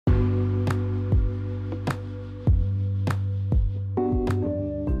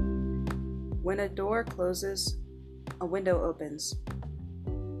when a door closes, a window opens,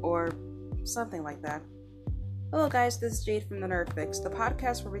 or something like that. Hello guys, this is Jade from the Nerd Fix, the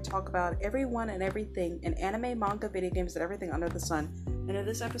podcast where we talk about everyone and everything in anime, manga, video games, and everything under the sun. And in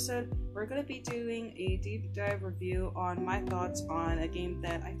this episode, we're going to be doing a deep dive review on my thoughts on a game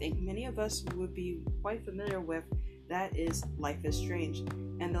that I think many of us would be quite familiar with. That is Life is Strange.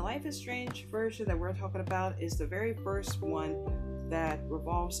 And the Life is Strange version that we're talking about is the very first one that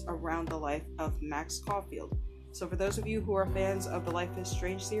revolves around the life of Max Caulfield. So for those of you who are fans of the Life is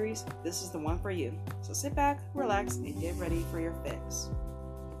Strange series, this is the one for you. So sit back, relax, and get ready for your fix.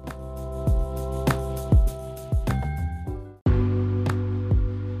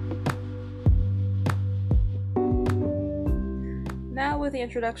 Now with the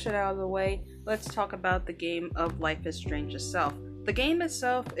introduction out of the way, let's talk about the game of Life is Strange itself. The game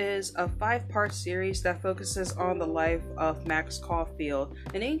itself is a 5-part series that focuses on the life of Max Caulfield,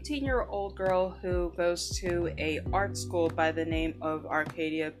 an 18-year-old girl who goes to a art school by the name of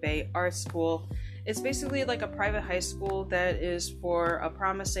Arcadia Bay Art School. It's basically like a private high school that is for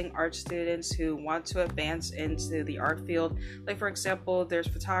promising art students who want to advance into the art field. Like for example, there's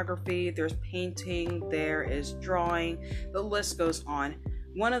photography, there's painting, there is drawing, the list goes on.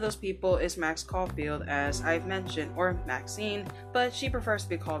 One of those people is Max Caulfield, as I've mentioned, or Maxine, but she prefers to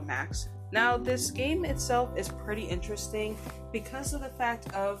be called Max. Now, this game itself is pretty interesting because of the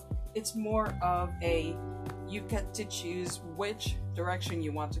fact of it's more of a you get to choose which direction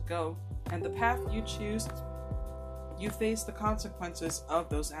you want to go, and the path you choose, you face the consequences of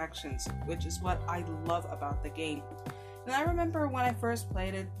those actions, which is what I love about the game. And I remember when I first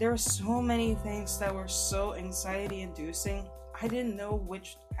played it, there were so many things that were so anxiety-inducing. I didn't know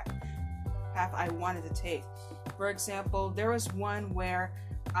which path I wanted to take. For example, there was one where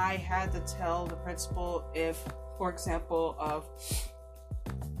I had to tell the principal if, for example, of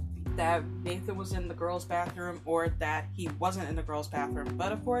that Nathan was in the girls' bathroom or that he wasn't in the girls' bathroom.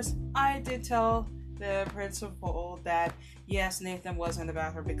 But of course, I did tell the principal that yes, Nathan was in the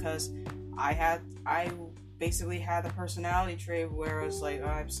bathroom because I basically had the personality trait where it was like,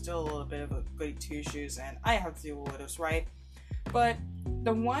 I'm still a little bit of a goody two-shoes and I have to do what is right. But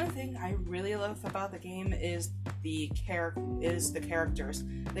the one thing I really love about the game is the characters.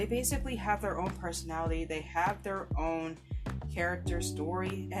 They basically have their own personality, they have their own character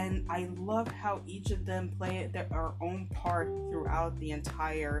story, and I love how each of them play their own part throughout the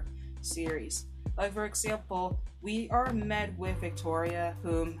entire series. Like for example, we are met with Victoria,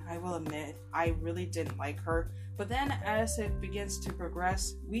 whom I will admit I really didn't like her, but then as it begins to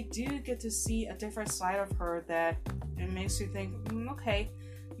progress, we do get to see a different side of her that it makes you think, okay,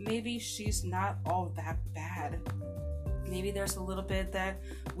 maybe she's not all that bad. Maybe there's a little bit that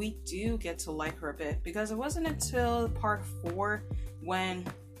we do get to like her a bit, because it wasn't until part 4 when,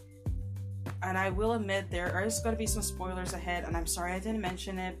 and I will admit there is going to be some spoilers ahead, and I'm sorry I didn't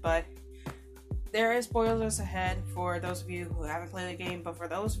mention it, but there is spoilers ahead for those of you who haven't played the game, but for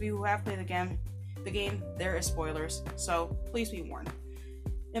those of you who have played the game, there is spoilers, so please be warned.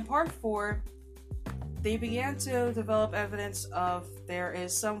 In part 4, they began to develop evidence of there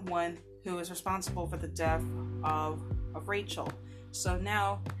is someone who is responsible for the death of Rachel. So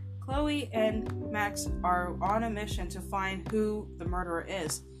now, Chloe and Max are on a mission to find who the murderer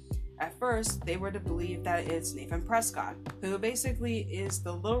is. At first, they were to believe that it's Nathan Prescott, who basically is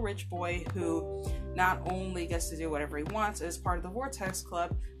the little rich boy who not only gets to do whatever he wants as part of the Vortex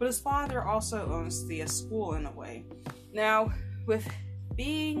Club, but his father also owns the school in a way. Now, with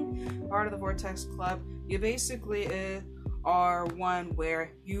being part of the Vortex Club, you basically are one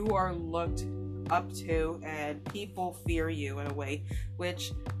where you are looked up to and people fear you in a way,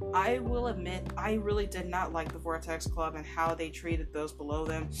 which I will admit I really did not like the Vortex Club and how they treated those below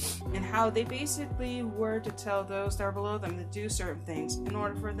them, and how they basically were to tell those that are below them to do certain things in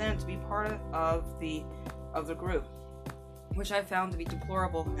order for them to be part of the group, which I found to be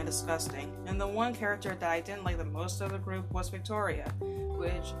deplorable and disgusting. And the one character that I didn't like the most of the group was Victoria,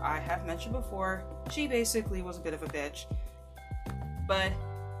 which I have mentioned before. She basically was a bit of a bitch. But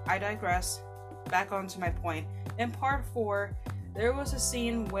I digress. Back onto my point. In part 4, there was a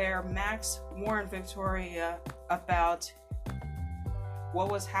scene where Max warned Victoria about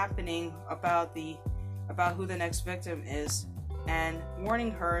what was happening, about who the next victim is, and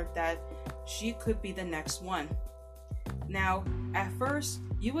warning her that she could be the next one. Now, at first,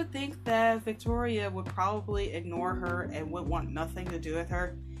 you would think that Victoria would probably ignore her and would want nothing to do with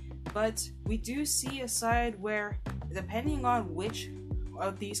her, but we do see a side where, depending on which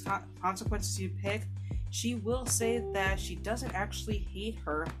of these consequences you pick, she will say that she doesn't actually hate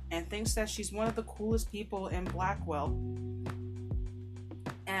her and thinks that she's one of the coolest people in Blackwell.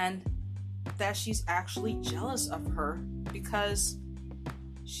 And that she's actually jealous of her because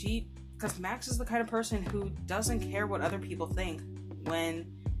Max is the kind of person who doesn't care what other people think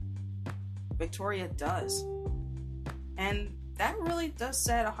when Victoria does. And that really does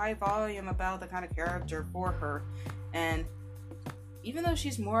set a high volume about the kind of character for her. And even though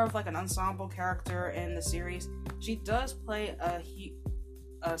she's more of like an ensemble character in the series, she does play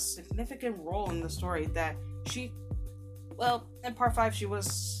a significant role in the story that in part 5 she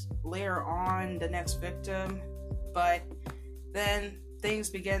was later on the next victim, but then things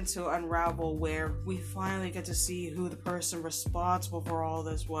begin to unravel where we finally get to see who the person responsible for all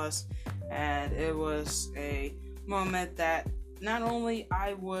this was. And it was a moment that not only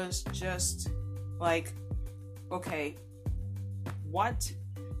I was just like, okay, what?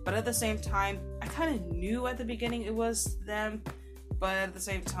 But at the same time, I kind of knew at the beginning it was them, but at the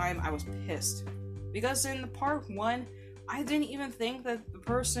same time, I was pissed. Because in part 1, I didn't even think that the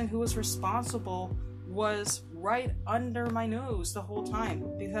person who was responsible was right under my nose the whole time.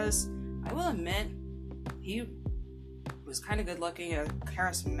 Because I will admit, he was kind of good looking and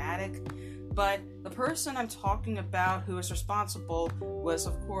charismatic, but the person I'm talking about who was responsible was,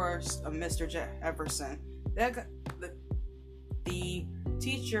 of course, Mr. Jefferson. The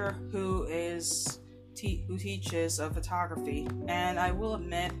teacher who teaches photography. And I will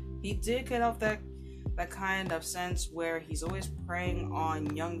admit, he did get off that kind of sense where he's always preying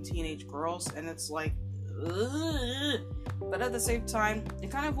on young teenage girls, and it's like, ugh. But at the same time,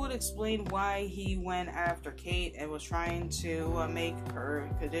 it kind of would explain why he went after Kate and was trying to make her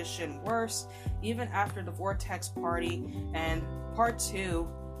condition worse, even after the Vortex party. And part 2,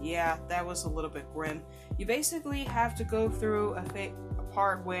 yeah, that was a little bit grim. You basically have to go through a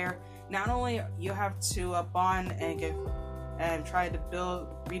part where not only you have to bond and try to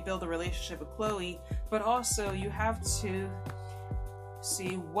rebuild the relationship with Chloe, but also you have to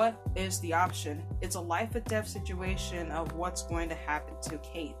see what is the option. It's a life or death situation of what's going to happen to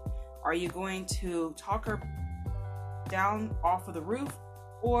Kate. Are you going to talk her down off of the roof,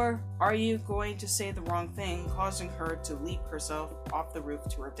 or are you going to say the wrong thing, causing her to leap herself off the roof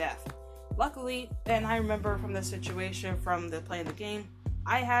to her death? Luckily, and I remember from the situation from playing the game,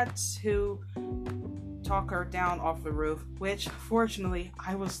 I had to talk her down off the roof, which fortunately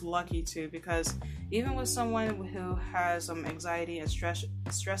I was lucky to, because even with someone who has anxiety and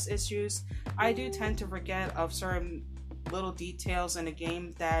stress issues, I do tend to forget of certain little details in a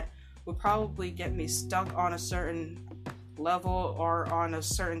game that would probably get me stuck on a certain level or on a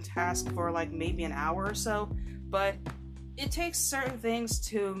certain task for like maybe an hour or so. But it takes certain things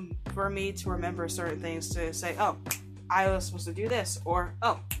for me to remember certain things, to say, oh, I was supposed to do this, or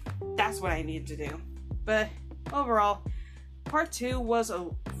oh, that's what I need to do. But overall, part 2 was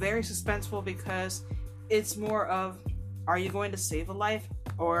very suspenseful, because it's more of, are you going to save a life,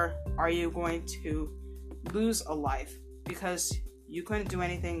 or are you going to lose a life because you couldn't do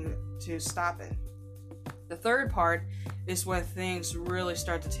anything to stop it? The third part is when things really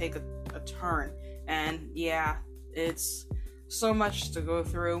start to take a turn, and yeah, it's so much to go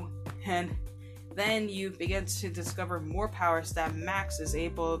through, and then you begin to discover more powers that Max is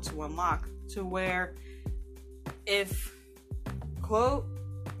able to unlock, to where if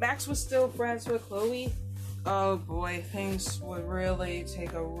Max was still friends with Chloe, oh boy, things would really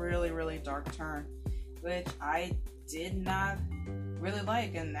take a really, really dark turn, which I did not really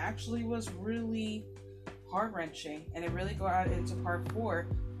like, and actually was really heart-wrenching. And it really got into part 4,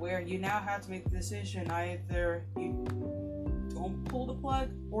 where you now have to make the decision, either you don't pull the plug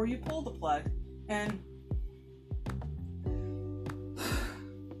or you pull the plug. And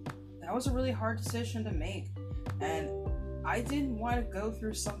that was a really hard decision to make, and I didn't want to go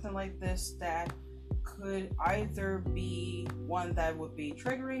through something like this that could either be one that would be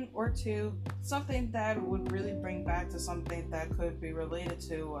triggering, or 2, something that would really bring back to something that could be related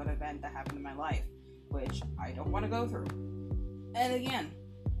to an event that happened in my life, which I don't want to go through. And again,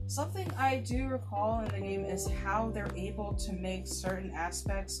 something I do recall in the game is how they're able to make certain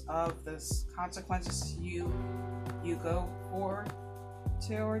aspects of the consequences you go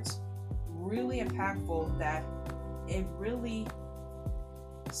towards really impactful, that it really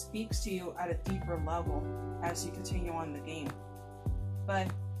speaks to you at a deeper level as you continue on in the game. But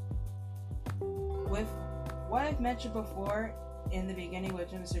with what I've mentioned before in the beginning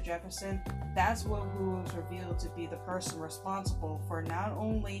with Mr. Jefferson, that's who was revealed to be the person responsible for not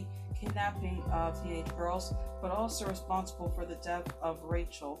only kidnapping of teenage girls, but also responsible for the death of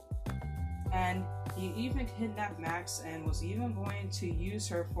Rachel. And he even kidnapped Max and was even going to use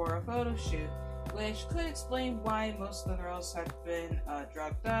her for a photo shoot, which could explain why most of the girls had been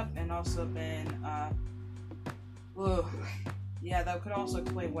drugged up and also been yeah, that could also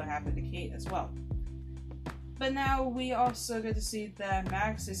explain what happened to Kate as well. But now we also get to see that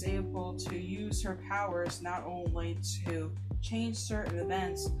Max is able to use her powers not only to change certain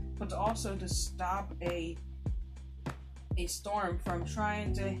events, but also to stop a storm from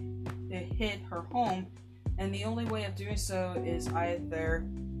trying to hit her home. And the only way of doing so is either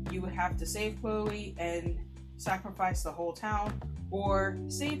you would have to save Chloe and sacrifice the whole town, or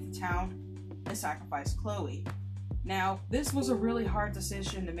save the town and sacrifice Chloe. Now, this was a really hard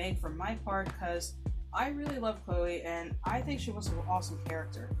decision to make for my part because I really love Chloe and I think she was an awesome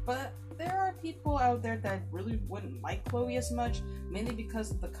character. But there are people out there that really wouldn't like Chloe as much, mainly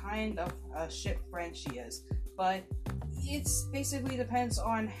because of the kind of shit friend she is. But it's basically depends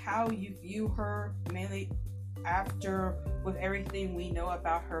on how you view her, mainly after with everything we know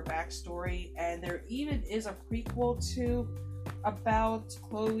about her backstory. And there even is a prequel to about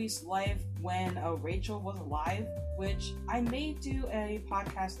Chloe's life when Rachel was alive, which I may do a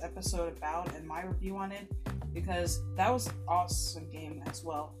podcast episode about and my review on it, because that was an awesome game as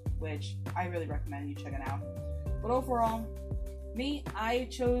well, which I really recommend you checking out. But overall, I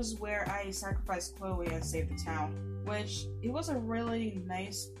chose where I sacrificed Chloe and saved the town, which it was a really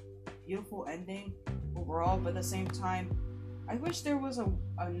nice, beautiful ending overall, but at the same time, I wish there was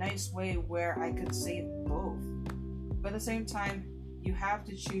a nice way where I could save both. But at the same time, you have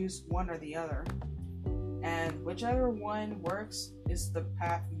to choose one or the other. And whichever one works is the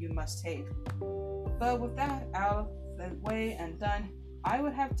path you must take. But with that out of the way and done, I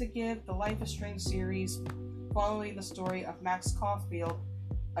would have to give the Life is Strange series, following the story of Max Caulfield,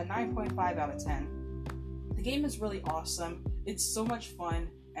 a 9.5 out of 10. The game is really awesome, it's so much fun,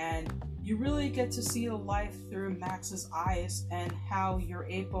 and you really get to see the life through Max's eyes and how you're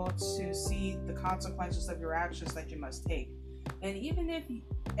able to see the consequences of your actions that you must take.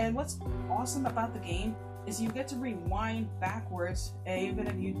 And what's awesome about the game is you get to rewind backwards, and even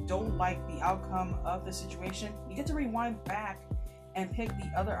if you don't like the outcome of the situation, you get to rewind back and pick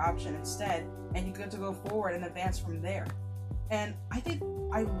the other option instead, and you get to go forward and advance from there. And I think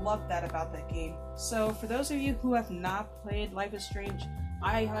I love that about that game. So for those of you who have not played Life is Strange,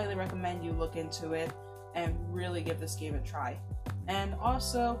 I highly recommend you look into it and really give this game a try. And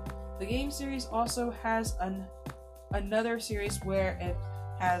also, the game series also has another series where it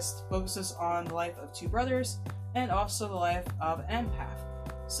focuses on the life of two brothers and also the life of an empath.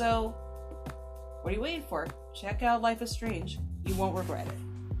 So, what are you waiting for? Check out Life is Strange. You won't regret it.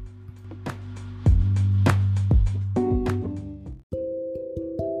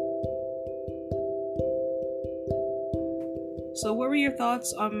 So what were your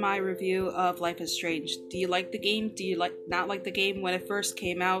thoughts on my review of Life is Strange? Do you like the game? Do you not like the game when it first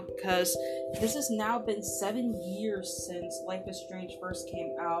came out? Because this has now been 7 years since Life is Strange first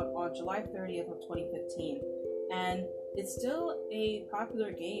came out on July 30th of 2015. And it's still a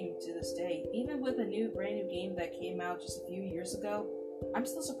popular game to this day. Even with a brand new game that came out just a few years ago, I'm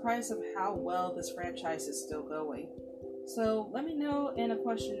still surprised of how well this franchise is still going. So let me know in a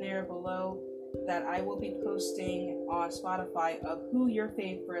questionnaire below that I will be posting on Spotify of who your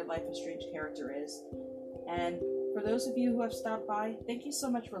favorite Life is Strange character is. And for those of you who have stopped by, thank you so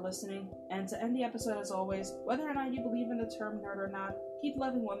much for listening. And to end the episode, as always, whether or not you believe in the term nerd or not, keep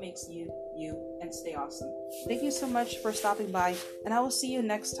loving what makes you, you, and stay awesome. Thank you so much for stopping by, and I will see you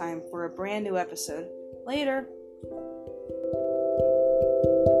next time for a brand new episode. Later!